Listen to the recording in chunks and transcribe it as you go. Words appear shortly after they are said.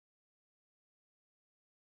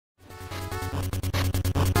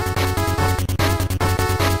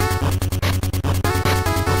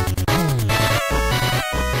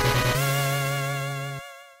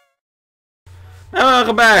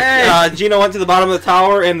Welcome back. Hey. Gino went to the bottom of the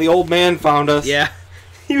tower, and the old man found us. Yeah.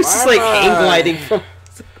 He was just like hang gliding from...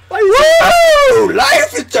 Woo!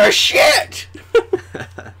 Life is a shit!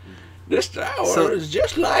 This tower is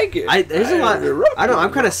just like it. There's a lot... I don't know,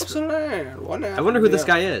 I'm kind of... I wonder who this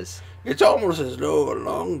guy is. It's almost as though a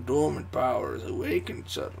long dormant power is awakened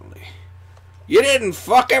suddenly. You didn't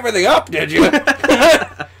fuck everything up, did you?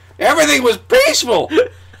 Everything was peaceful!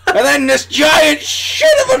 And then this giant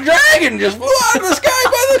shit of a dragon just flew out of the sky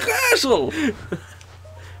by the castle!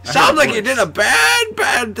 Sounds like you did a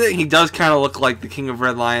bad thing. He does kind of look like the King of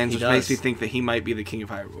Red Lions, which makes me think that he might be the King of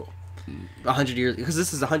Hyrule. 100 years... Because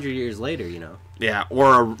this is 100 years later, you know. Yeah,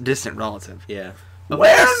 or a distant relative. Yeah.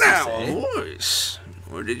 Well, now, a voice.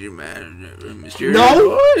 Or did you manage a mysterious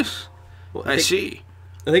voice? Well, I see.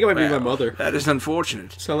 I think it might be my mother. That is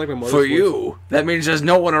unfortunate. Sound like my mother. For you, that means there's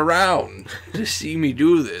no one around to see me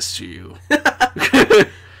do this to you.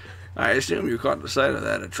 I assume you caught the sight of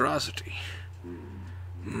that atrocity.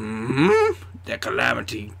 The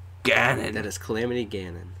Calamity Ganon. That is Calamity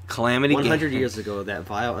Ganon. Calamity 100 Ganon. years ago, that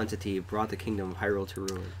vile entity brought the kingdom of Hyrule to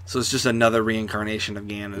ruin. So it's just another reincarnation of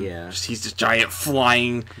Ganon. Yeah. He's this giant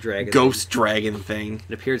flying ghost dragon thing.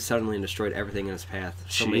 It appeared suddenly and destroyed everything in its path.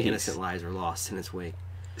 So many innocent lives were lost in its wake.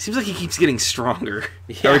 It seems like he keeps getting stronger.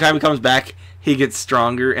 Yeah. Every time he comes back, he gets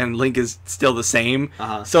stronger, and Link is still the same.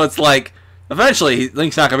 So it's like, eventually,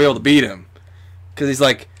 Link's not going to be able to beat him. Because he's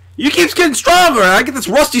like, you keep getting stronger, and I get this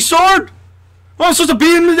rusty sword? What, I'm supposed to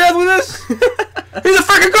beat him to death with this? He's a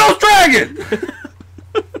freaking ghost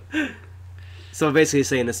dragon! So basically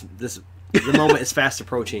saying the moment is fast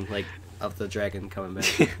approaching, like, of the dragon coming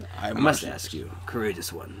back. I must ask you,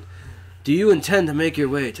 courageous one. Do you intend to make your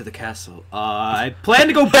way to the castle? I plan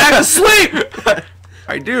to go back to sleep!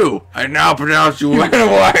 I do. I now pronounce you my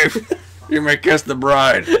wife. You may kiss the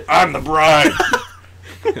bride. I'm the bride.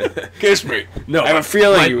 Kiss me. No, I have a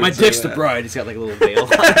feeling my dick's the bride. He's got like a little veil.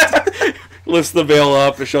 Lifts the veil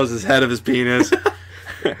up. It shows his head of his penis.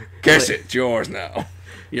 Kiss it. It's yours now.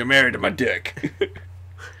 You're married to my dick.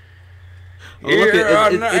 Oh, look,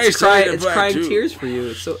 it's crying tears for you.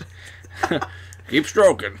 It's so... Keep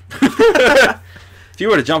stroking. If you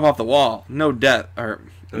were to jump off the wall, no death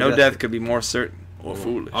could be more certain or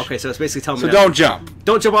foolish. Okay, so it's basically telling me. So don't jump.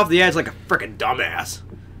 Don't jump off the edge like a freaking dumbass.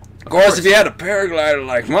 Of course, if you had a paraglider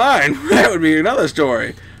like mine, that would be another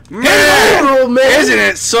story. Man, isn't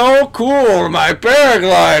it so cool, my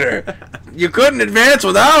paraglider? You couldn't advance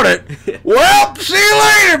without it. Well, see you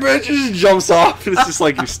later, bitches. Jumps off. It's just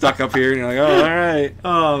like you're stuck up here, and you're like, oh, all right.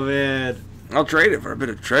 Oh man. I'll trade it for a bit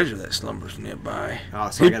of treasure that slumbers nearby. Oh,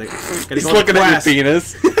 so I gotta He's looking at your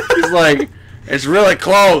penis. He's like, it's really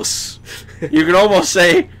close. You can almost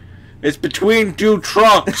say it's between two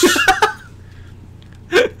trunks.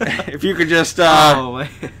 If you could just,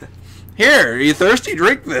 here, are you thirsty?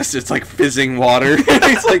 Drink this. It's like fizzing water.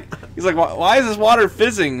 he's like, why is this water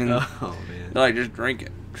fizzing? And oh man. They're like, just drink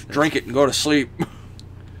it. Just drink it and go to sleep.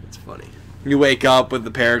 That's funny. You wake up with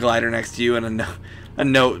the paraglider next to you and a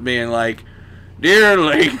note being like, Dear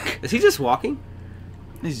Link. Is he just walking?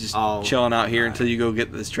 He's just chilling out here until you go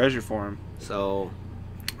get this treasure for him. So,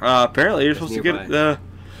 apparently you're supposed to get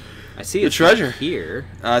I see the treasure here.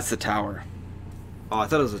 It's the tower. Oh, I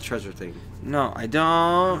thought it was a treasure thing. No, I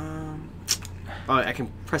don't. Oh, I can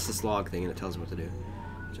press this log thing and it tells me what to do.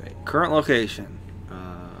 That's right. Current location.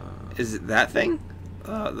 Is it that thing?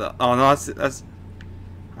 Oh no, that's.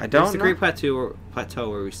 I don't know. It's the Great Plateau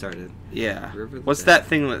where we started. Yeah. What's that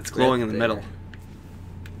thing that's glowing in the middle?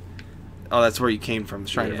 Oh, that's where you came from, the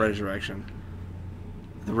Shrine of Resurrection.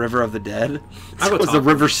 The River of the Dead? Was the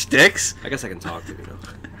river Styx? I guess I can talk to him,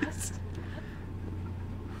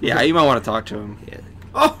 Yeah, you might want to talk to him. Yeah.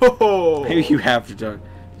 Oh! Maybe you have to talk.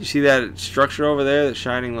 You see that structure over there, the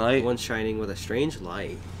shining light? One's shining with a strange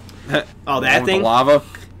light. Oh, that thing? The lava?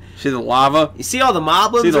 See the lava? You see all the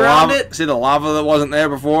moblins around it? See the lava that wasn't there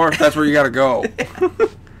before? That's where you gotta go.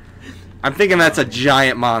 I'm thinking that's a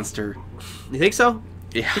giant monster. You think so?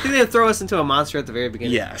 Yeah. You think they'd throw us into a monster at the very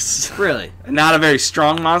beginning? Yes. Really? Not a very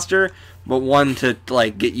strong monster, but one to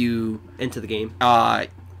like get you into the game.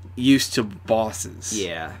 Used to bosses.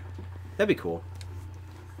 Yeah. That'd be cool.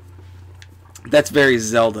 That's very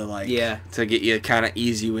Zelda-like. Yeah. To get you, kind of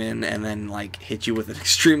ease you in, and then like hit you with an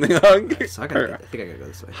extremely long. So I think I gotta go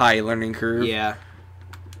this way. High learning curve. Yeah.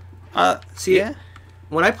 See, yeah.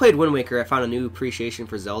 When I played Wind Waker, I found a new appreciation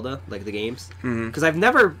for Zelda, like the games, because I've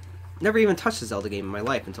never even touched a Zelda game in my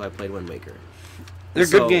life until I played Wind Waker. They're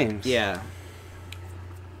good games. Yeah.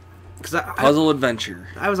 Puzzle adventure.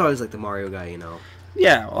 I was always like the Mario guy, you know.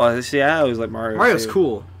 Yeah. Well, see, I always like Mario. Mario's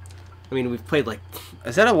cool. I mean, we've played like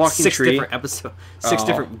Is that a walking six tree? different episodes, six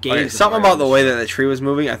different games. Okay. Something about the way that the tree was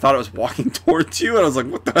moving. I thought it was walking towards you, and I was like,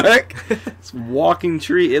 "What the heck?" It's walking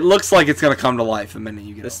tree. It looks like it's gonna come to life the minute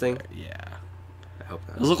you get this thing. There. Yeah. I hope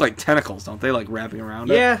not. Those look like tentacles, don't they? Like wrapping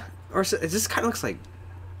around it. Yeah, or it just kind of looks like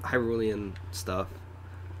Hyrulean stuff.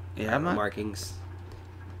 Yeah, I'm not... markings.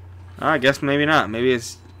 I guess maybe not. Maybe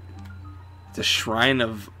it's a shrine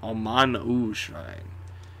of Alman shrine.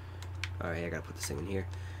 All right, I gotta put this thing in here.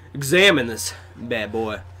 Examine this bad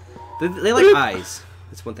boy. They like eyes.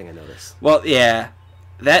 That's one thing I noticed. Well, yeah,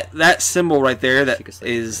 that symbol right there that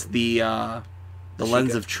is the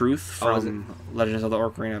lens of truth from Legend of the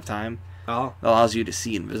Ocarina of Time. Oh, that allows you to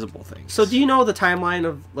see invisible things. So, do you know the timeline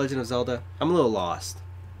of Legend of Zelda? I'm a little lost.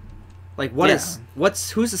 Like,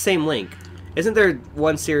 who's the same Link? Isn't there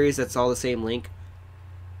one series that's all the same Link?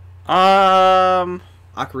 Ocarina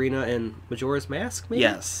and Majora's Mask, maybe?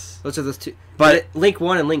 Yes. Those are those two. But Link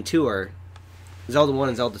 1 and Link 2 are... Zelda 1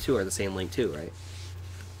 and Zelda 2 are the same Link 2, right?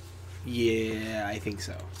 Yeah, I think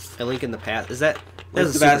so. A Link in the Past. Is that... Link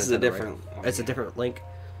in the Past is a different... Right? It's a different Link.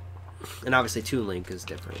 And obviously Toon Link is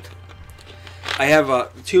different. I have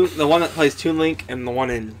the one that plays Toon Link and the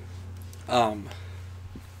one in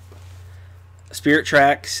Spirit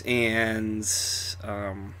Tracks and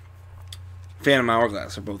Phantom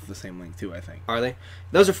Hourglass are both the same Link too, I think. Are they?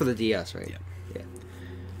 Those are for the DS, right? Yeah. Yeah.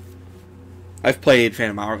 I've played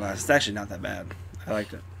Phantom Hourglass. It's actually not that bad. I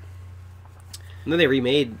liked it. And then they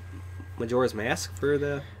remade Majora's Mask for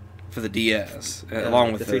the DS,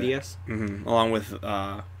 along with the 3DS. Along with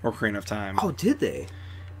Ocarina of Time. Oh, did they?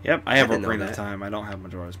 Yep, I have Ocarina of Time. I don't have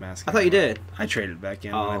Majora's Mask. I thought you did. I traded it back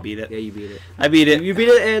in when I beat it. Yeah, you beat it. I beat it. You beat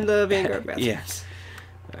it and the Vanguard Battle. Yes.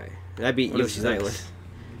 Alright. I beat Yoshi's Island.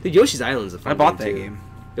 Dude, Yoshi's Island's a fun game. I bought that game.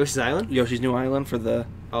 Yoshi's Island? Yoshi's New Island for the...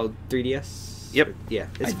 Oh, 3DS? Yep. Yeah,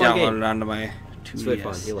 it's I a fun game. downloaded it onto my 2DS. It's really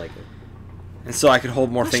fun. You like it. And so I could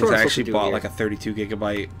hold more things. I actually bought here. like a 32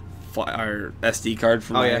 gigabyte or SD card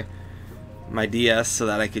for my DS so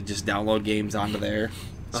that I could just download games onto there.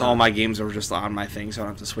 So all my games were just on my thing, so I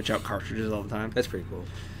don't have to switch out cartridges all the time. That's pretty cool.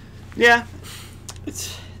 Yeah,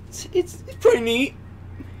 it's pretty neat.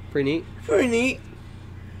 Pretty neat. Pretty neat.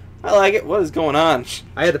 I like it. What is going on?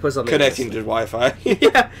 I had to put something connecting to Wi-Fi.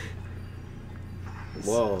 Yeah.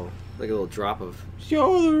 Whoa, like a little drop of.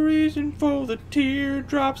 You're the reason for the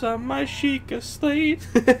teardrops on my Sheikah slate.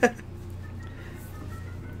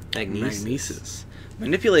 Magnesis.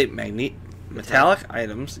 Manipulate metallic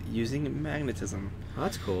items using magnetism. Oh,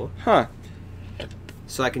 that's cool. Huh.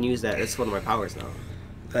 So I can use that. That's one of my powers now.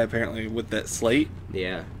 Apparently with that slate.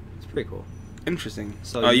 Yeah. It's pretty cool. Interesting.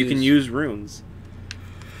 So you can use runes.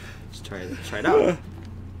 Let's try it out.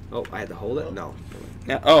 Oh, I had to hold it? No.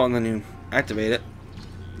 Yeah. Oh, and then you activate it.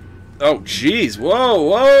 Oh, jeez. Whoa,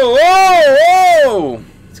 whoa, whoa, whoa!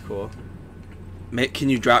 It's cool. Can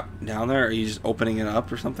you drop down there, or are you just opening it up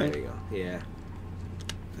or something? There you go. Yeah.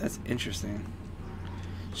 That's interesting.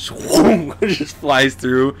 It just flies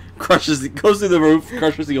through, goes through the roof,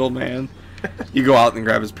 crushes the old man. You go out and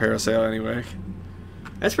grab his parasail anyway.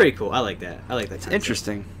 That's pretty cool. I like that. I like that. It's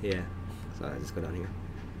interesting. Yeah. So I just go down here.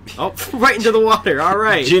 Oh, right into the water. All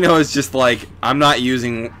right. Gino is just like, I'm not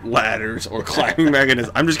using ladders or climbing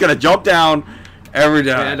mechanisms. I'm just gonna jump down every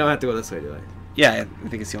time. Yeah, I don't have to go this way, do I? Yeah, I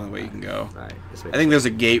think it's the only way you can go. All right. I think there's a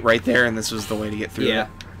gate right there, and this was the way to get through. Yeah. It.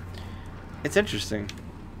 It's interesting.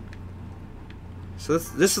 So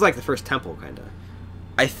this is like the first temple, kind of.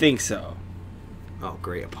 I think so. Oh,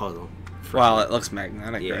 great, a puzzle. Wow, it looks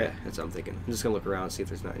magnetic, yeah, right? That's what I'm thinking. I'm just gonna look around and see if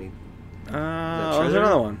there's not any. There's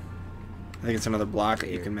another one. I think it's another block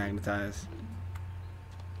that you can magnetize.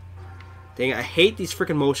 Dang, I hate these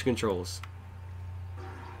freaking motion controls.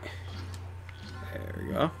 There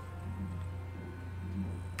we go.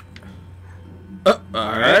 Oh,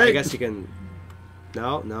 all right. I guess you can.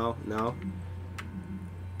 No.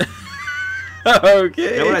 Okay.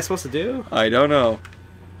 Is that what I'm supposed to do? I don't know.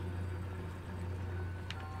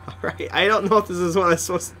 Alright, I don't know if this is what I'm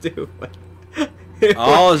supposed to do.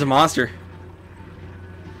 Oh, there's a monster.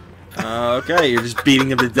 Okay, you're just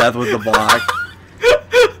beating him to death with the block.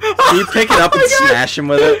 Can you pick it up and smash him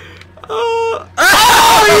with it? Oh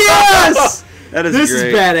yes! That is this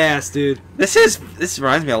great. Is badass, dude. This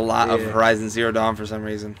reminds me a lot of Horizon Zero Dawn for some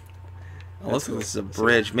reason. Oh, looks like this is a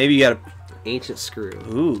bridge. Maybe you gotta... Ancient screw.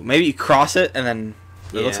 Ooh, maybe you cross it and then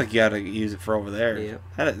it looks like you gotta use it for over there. Yeah.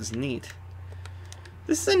 That is neat.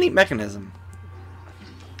 This is a neat mechanism.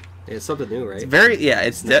 Yeah, it's something new, right? It's very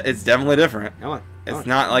it's definitely different. Come on. It's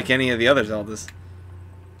not like any of the other Zeldas.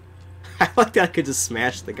 I like that I could just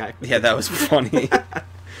smash the guy. Yeah, that was funny.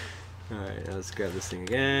 Alright, let's grab this thing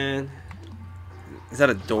again. Is that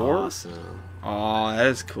a door? Awesome. Oh, that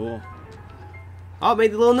is cool. Oh, it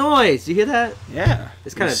made the little noise. You hear that? Yeah.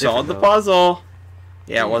 It's kind of solved different, the though. puzzle.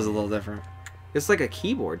 Yeah, it was a little different. It's like a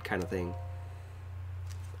keyboard kind of thing.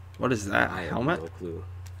 What is that? I have Helmet? no clue.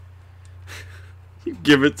 You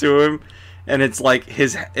give it to him, and it's like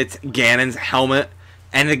it's Ganon's helmet,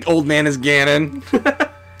 and the old man is Ganon.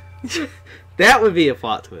 That would be a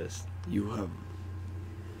plot twist. You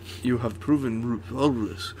have proven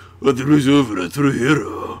progress. What there is over a true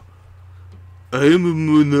hero. I am a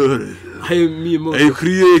monarch. I am I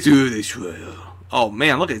created this world. Oh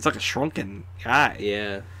man, look, it's like a shrunken guy.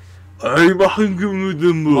 Yeah. I'm a hungry with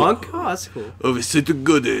the Monk? Oh, that's cool. of a set of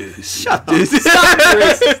goddess. Shut up. Stop,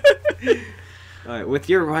 Chris. Alright, with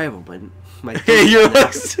your arrival, my Hey, you're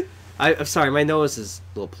I'm sorry, my nose is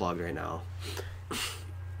a little plugged right now.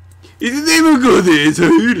 In the name of goddess,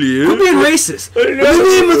 Julia. Quit being racist! In the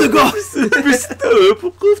name of the goddess.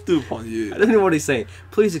 I don't know what he's saying.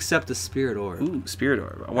 Please accept the spirit orb. Ooh, spirit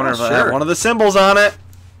orb. I wonder if I sure. have one of the symbols on it.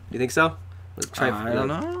 You think so? Let's try. I don't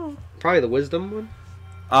know. Probably the wisdom one.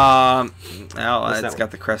 Well, What's it's that got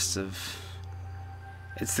the crest of.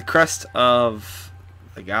 It's the crest of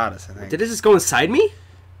the goddess, I think. Did it just go inside me?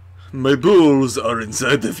 My balls are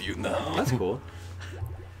inside of you now. That's cool.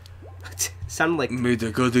 Sounded like May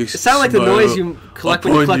the goddess it sounded like the smile noise you collect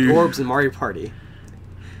when you upon collect orbs in Mario Party.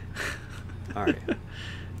 All right.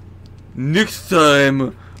 Next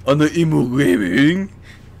time on the EMU Gaming,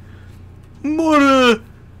 more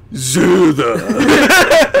Zelda.